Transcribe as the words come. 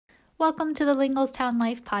Welcome to the Linglestown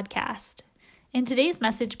Life podcast. In today's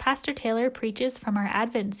message, Pastor Taylor preaches from our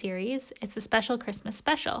Advent series. It's a special Christmas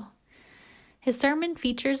special. His sermon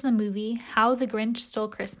features the movie How the Grinch Stole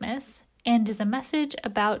Christmas and is a message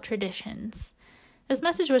about traditions. This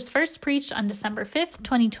message was first preached on December 5th,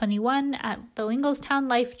 2021 at the Linglestown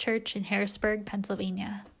Life Church in Harrisburg,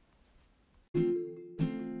 Pennsylvania.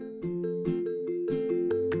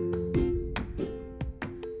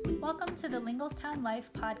 Welcome to the Linglestown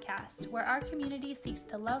Life podcast, where our community seeks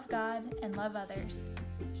to love God and love others.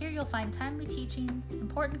 Here you'll find timely teachings,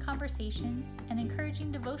 important conversations, and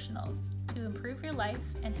encouraging devotionals to improve your life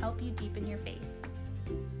and help you deepen your faith.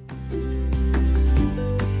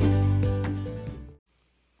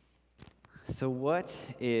 So what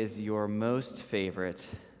is your most favorite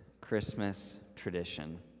Christmas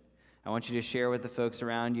tradition? I want you to share with the folks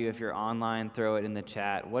around you. If you're online, throw it in the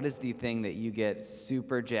chat. What is the thing that you get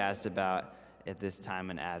super jazzed about at this time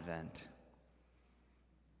in Advent?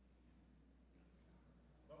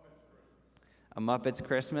 A Muppets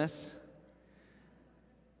Christmas?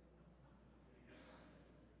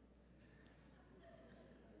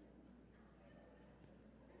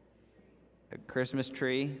 A Christmas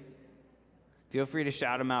tree? Feel free to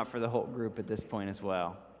shout them out for the whole group at this point as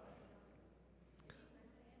well.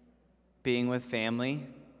 Being with family.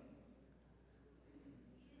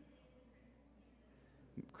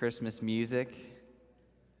 Christmas music.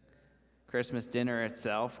 Christmas dinner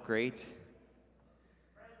itself, great.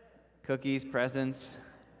 Cookies, presents.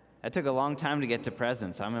 That took a long time to get to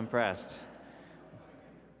presents. I'm impressed.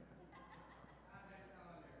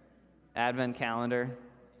 Advent calendar.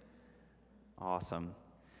 Awesome.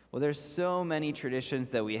 Well, there's so many traditions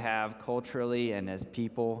that we have culturally and as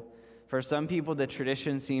people. For some people, the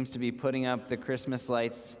tradition seems to be putting up the Christmas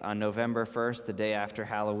lights on November 1st, the day after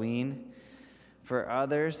Halloween. For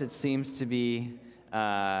others, it seems to be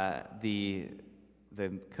the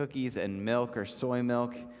cookies and milk or soy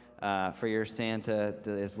milk for your Santa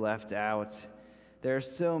that is left out. There are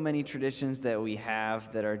so many traditions that we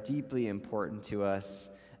have that are deeply important to us.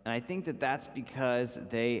 And I think that that's because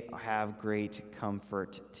they have great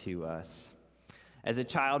comfort to us. As a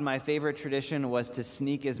child, my favorite tradition was to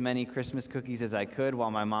sneak as many Christmas cookies as I could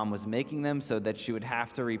while my mom was making them so that she would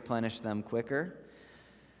have to replenish them quicker.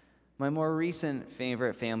 My more recent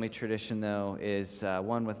favorite family tradition, though, is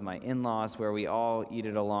one with my in-laws where we all eat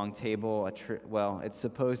at a long table. It's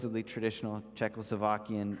supposedly traditional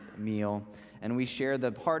Czechoslovakian meal, and we share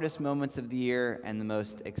the hardest moments of the year and the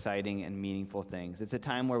most exciting and meaningful things. It's a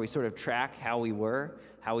time where we sort of track how we were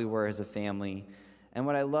as a family. And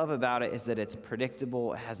what I love about it is that it's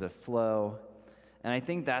predictable, it has a flow, and I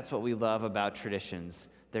think that's what we love about traditions.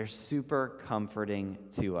 They're super comforting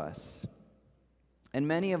to us. And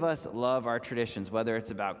many of us love our traditions, whether it's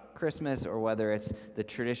about Christmas or whether it's the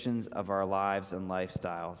traditions of our lives and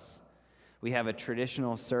lifestyles. We have a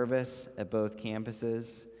traditional service at both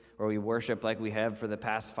campuses where we worship like we have for the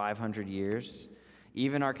past 500 years.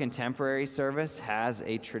 Even our contemporary service has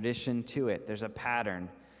a tradition to it. There's a pattern.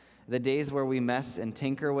 The days where we mess and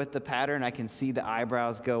tinker with the pattern, I can see the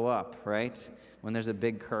eyebrows go up, right? When there's a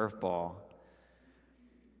big curveball.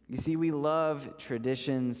 You see, we love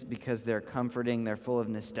traditions because they're comforting, they're full of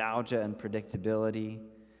nostalgia and predictability.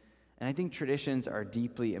 And I think traditions are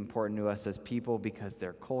deeply important to us as people because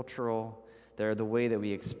they're cultural, they're the way that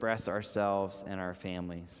we express ourselves and our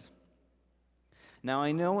families. Now,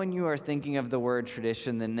 I know when you are thinking of the word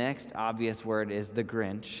tradition, the next obvious word is the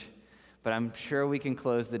Grinch. But I'm sure we can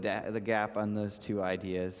close the gap on those two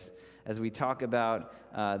ideas as we talk about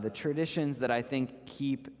the traditions that I think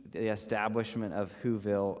keep the establishment of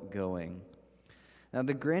Whoville going. Now,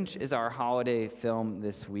 The Grinch is our holiday film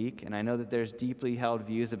this week, and I know that there's deeply held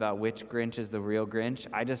views about which Grinch is the real Grinch.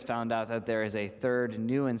 I just found out that there is a third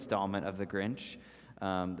new installment of The Grinch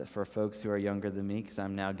for folks who are younger than me, because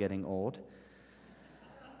I'm now getting old.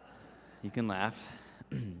 You can laugh.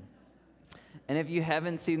 And if you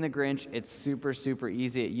haven't seen The Grinch, it's super, super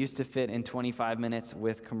easy. It used to fit in 25 minutes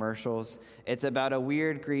with commercials. It's about a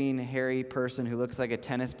weird green, hairy person who looks like a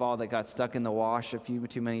tennis ball that got stuck in the wash a few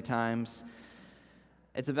too many times.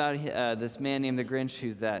 It's about this man named the Grinch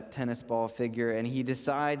who's that tennis ball figure, and he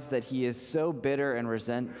decides that he is so bitter and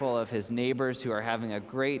resentful of his neighbors who are having a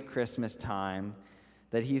great Christmas time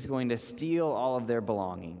that he's going to steal all of their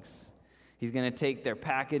belongings. He's going to take their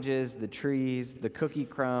packages, the trees, the cookie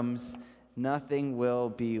crumbs. Nothing will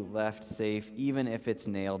be left safe, even if it's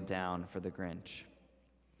nailed down for the Grinch.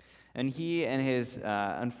 And he and his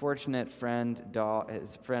unfortunate friend,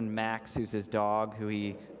 his friend Max, who's his dog, who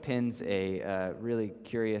he pins a really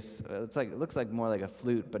curious, it looks like more like a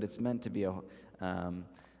flute, but it's meant to be a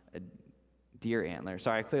deer antler.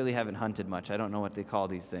 Sorry, I clearly haven't hunted much. I don't know what they call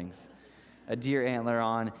these things. A deer antler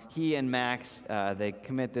on. He and Max, they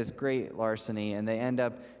commit this great larceny, and they end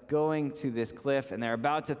up going to this cliff, and they're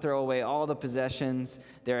about to throw away all the possessions.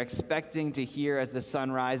 They're expecting to hear as the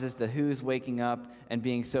sun rises the Who's waking up and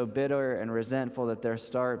being so bitter and resentful that they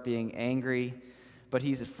start being angry. But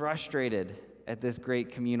he's frustrated at this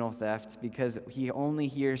great communal theft because he only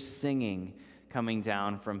hears singing coming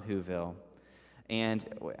down from Whoville. And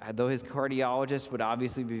though his cardiologist would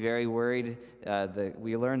obviously be very worried,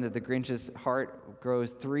 we learn that the Grinch's heart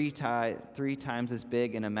grows three times as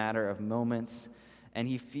big in a matter of moments. And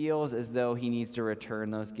he feels as though he needs to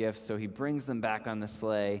return those gifts, so he brings them back on the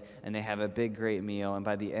sleigh, and they have a big, great meal, and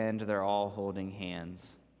by the end, they're all holding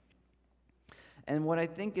hands. And what I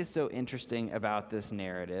think is so interesting about this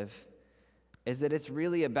narrative is that it's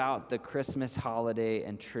really about the Christmas holiday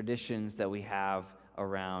and traditions that we have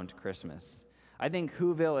around Christmas. I think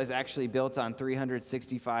Whoville is actually built on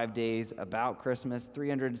 365 days about Christmas,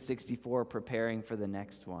 364 preparing for the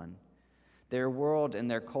next one. Their world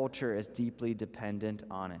and their culture is deeply dependent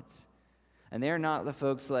on it. And they're not the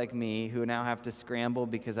folks like me who now have to scramble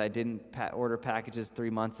because I didn't order packages 3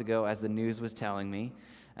 months ago as the news was telling me,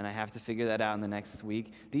 and I have to figure that out in the next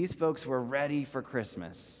week. These folks were ready for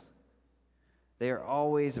Christmas. They are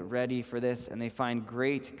always ready for this, and they find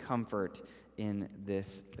great comfort in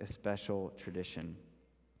this special tradition.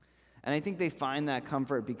 And I think they find that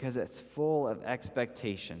comfort because it's full of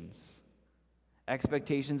expectations.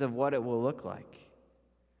 Expectations of what it will look like.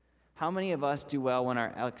 How many of us do well when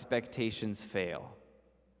our expectations fail?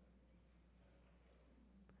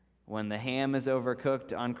 When the ham is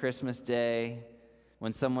overcooked on Christmas Day,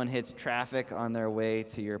 when someone hits traffic on their way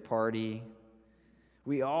to your party.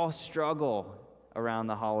 We all struggle around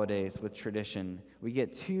the holidays with tradition. We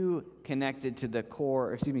get too connected to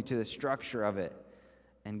to the structure of it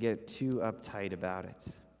and get too uptight about it.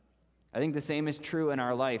 I think the same is true in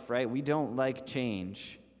our life, right? We don't like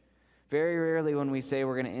change. Very rarely when we say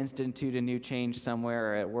we're going to institute a new change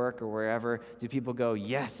somewhere or at work or wherever, do people go,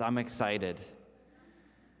 yes, I'm excited.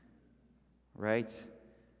 Right?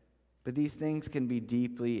 But these things can be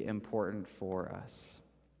deeply important for us.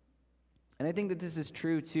 And I think that this is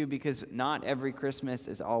true, too, because not every Christmas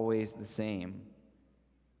is always the same.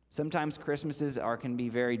 Sometimes Christmases can be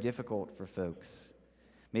very difficult for folks.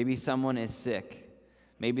 Maybe someone is sick.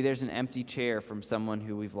 Maybe there's an empty chair from someone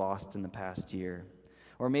who we've lost in the past year.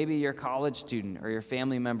 Or maybe you're a college student or your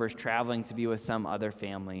family member's traveling to be with some other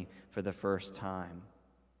family for the first time.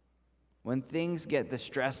 When things get the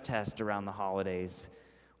stress test around the holidays,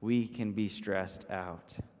 we can be stressed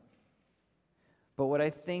out. But what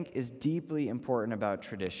I think is deeply important about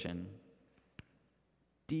tradition,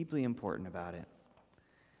 deeply important about it,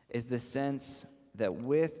 is the sense that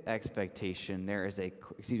with expectation,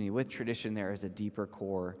 with tradition, there is a deeper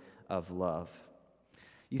core of love.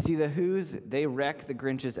 You see, the Who's, they wreck the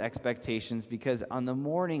Grinch's expectations because on the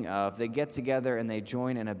morning of, they get together and they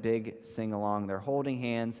join in a big sing-along. They're holding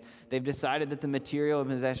hands. They've decided that the material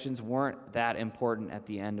possessions weren't that important at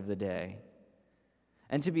the end of the day.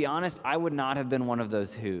 And to be honest, I would not have been one of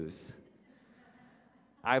those Who's.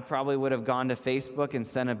 I probably would have gone to Facebook and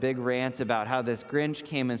sent a big rant about how this Grinch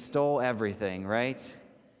came and stole everything, right?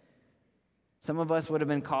 Some of us would have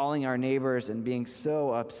been calling our neighbors and being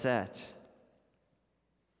so upset.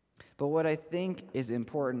 But what I think is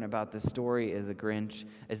important about the story of the Grinch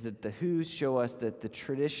is that the Who's show us that the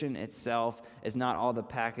tradition itself is not all the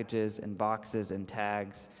packages and boxes and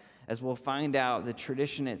tags. As we'll find out, the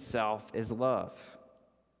tradition itself is love.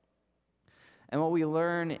 And what we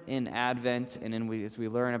learn in Advent and as we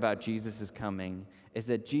learn about Jesus' coming is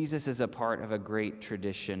that Jesus is a part of a great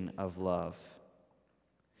tradition of love.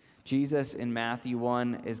 Jesus in Matthew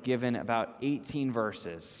 1 is given about 18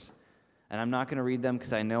 verses. And I'm not going to read them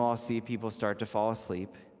because I know I'll see people start to fall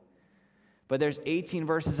asleep. But there's 18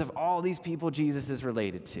 verses of all these people Jesus is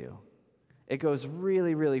related to. It goes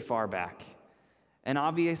really, really far back. And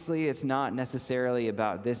obviously, it's not necessarily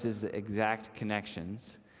about this is the exact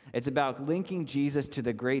connections. It's about linking Jesus to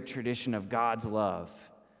the great tradition of God's love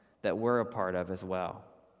that we're a part of as well.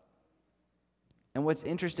 And what's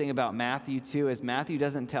interesting about Matthew, too, is Matthew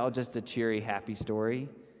doesn't tell just a cheery, happy story.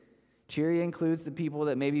 Cheery includes the people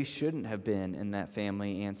that maybe shouldn't have been in that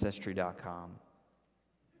family ancestry.com.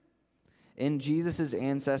 In Jesus'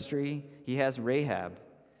 ancestry, he has Rahab.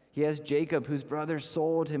 He has Jacob, whose brothers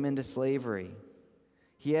sold him into slavery.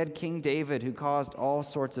 He had King David, who caused all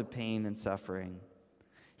sorts of pain and suffering.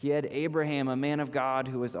 He had Abraham, a man of God,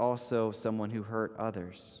 who was also someone who hurt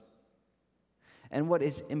others. And what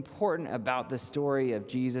is important about the story of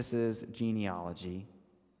Jesus' genealogy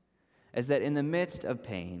is that in the midst of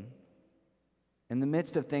pain, In the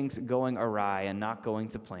midst of things going awry and not going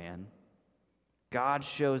to plan, God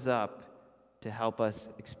shows up to help us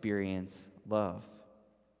experience love.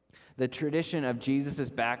 The tradition of Jesus'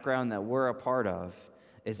 background that we're a part of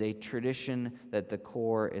is a tradition that the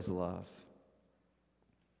core is love.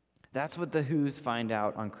 That's what the Who's find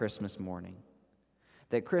out on Christmas morning.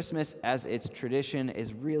 That Christmas, as its tradition,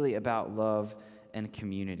 is really about love and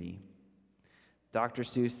community. Dr.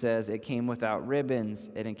 Seuss says it came without ribbons,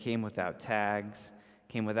 and it came without tags,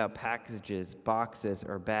 came without packages, boxes,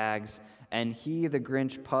 or bags. And he, the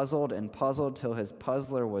Grinch, puzzled and puzzled till his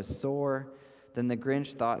puzzler was sore. Then the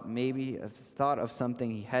Grinch thought of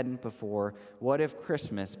something he hadn't before. What if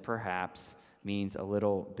Christmas, perhaps, means a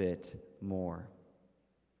little bit more?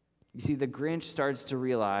 You see, the Grinch starts to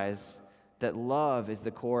realize that love is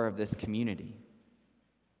the core of this community.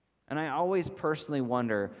 And I always personally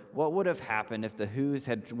wonder what would have happened if the Who's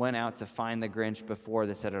had went out to find the Grinch before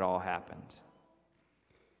this had all happened.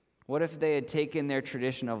 What if they had taken their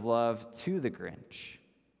tradition of love to the Grinch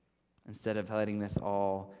instead of letting this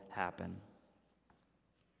all happen?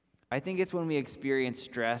 I think it's when we experience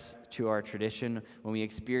stress to our tradition, when we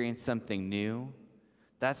experience something new,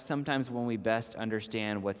 that's sometimes when we best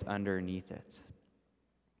understand what's underneath it.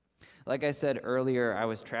 Like I said earlier, I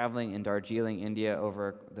was traveling in Darjeeling, India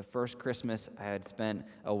over the first Christmas I had spent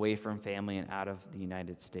away from family and out of the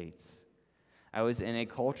United States. I was in a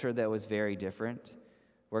culture that was very different,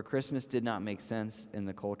 where Christmas did not make sense in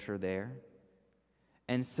the culture there.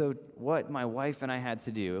 And so what my wife and I had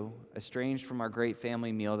to do, estranged from our great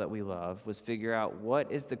family meal that we love, was figure out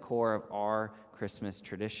what is the core of our Christmas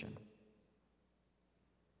tradition.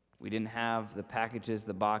 We didn't have the packages,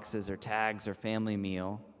 the boxes, or tags, or family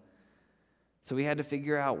meal. So we had to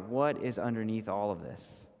figure out what is underneath all of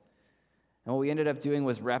this. And what we ended up doing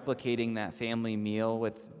was replicating that family meal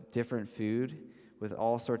with different food, with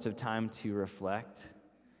all sorts of time to reflect.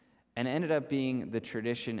 And it ended up being the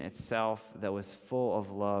tradition itself that was full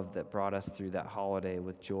of love that brought us through that holiday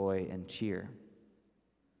with joy and cheer.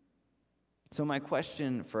 So my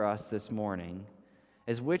question for us this morning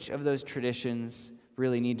is, which of those traditions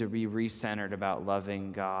really need to be recentered about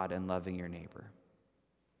loving God and loving your neighbor?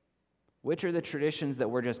 Which are the traditions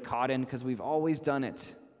that we're just caught in because we've always done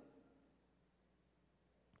it?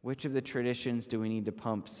 Which of the traditions do we need to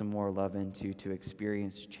pump some more love into to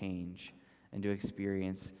experience change and to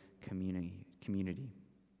experience community?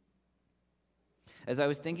 As I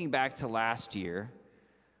was thinking back to last year,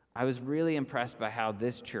 I was really impressed by how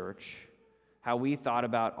this church, how we thought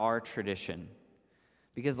about our tradition.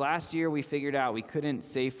 Because last year we figured out we couldn't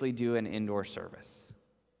safely do an indoor service.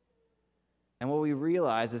 And what we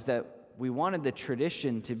realized is that we wanted the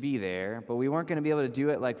tradition to be there, but we weren't going to be able to do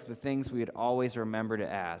it like the things we had always remembered it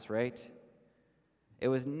as, right? It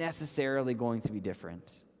was necessarily going to be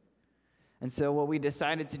different. And so what we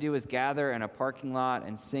decided to do was gather in a parking lot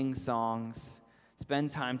and sing songs,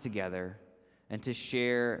 spend time together, and to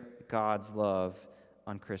share God's love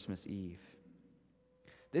on Christmas Eve.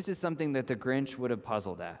 This is something that the Grinch would have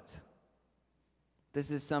puzzled at.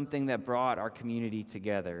 This is something that brought our community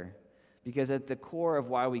together, because at the core of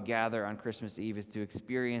why we gather on Christmas Eve is to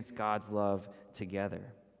experience God's love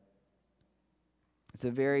together. It's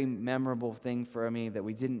a very memorable thing for me that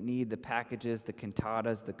we didn't need the packages, the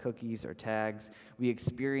cantatas, the cookies, or tags. We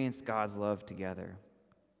experienced God's love together.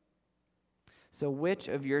 So which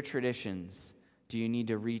of your traditions do you need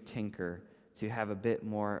to retinker to have a bit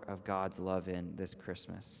more of God's love in this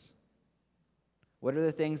Christmas? What are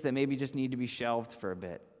the things that maybe just need to be shelved for a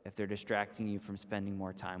bit if they're distracting you from spending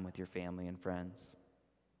more time with your family and friends?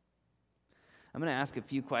 I'm going to ask a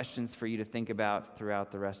few questions for you to think about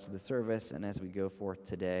throughout the rest of the service and as we go forth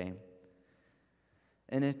today.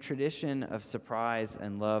 In a tradition of surprise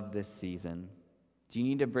and love this season, do you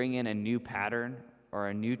need to bring in a new pattern or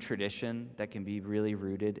a new tradition that can be really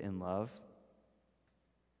rooted in love?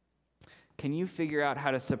 Can you figure out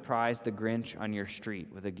how to surprise the Grinch on your street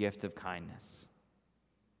with a gift of kindness?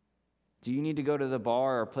 Do you need to go to the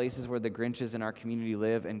bar or places where the Grinches in our community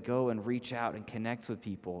live and go and reach out and connect with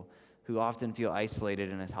people who often feel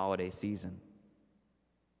isolated in this holiday season?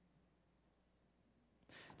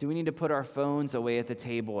 Do we need to put our phones away at the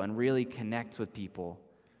table and really connect with people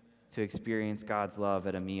to experience God's love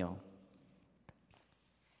at a meal?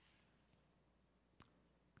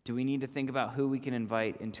 Do we need to think about who we can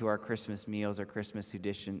invite into our Christmas meals or Christmas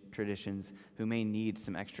traditions who may need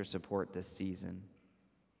some extra support this season?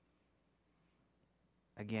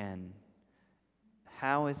 Again,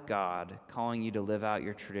 how is God calling you to live out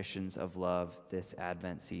your traditions of love this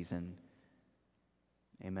Advent season?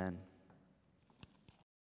 Amen.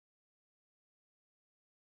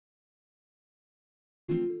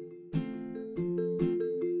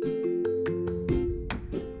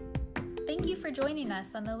 for joining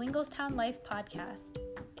us on the Linglestown Life podcast.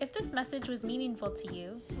 If this message was meaningful to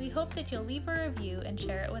you, we hope that you'll leave a review and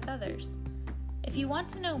share it with others. If you want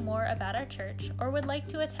to know more about our church or would like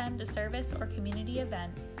to attend a service or community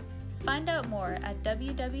event, find out more at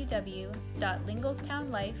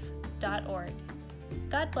www.linglestownlife.org.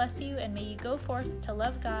 God bless you, and may you go forth to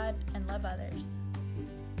love God and love others.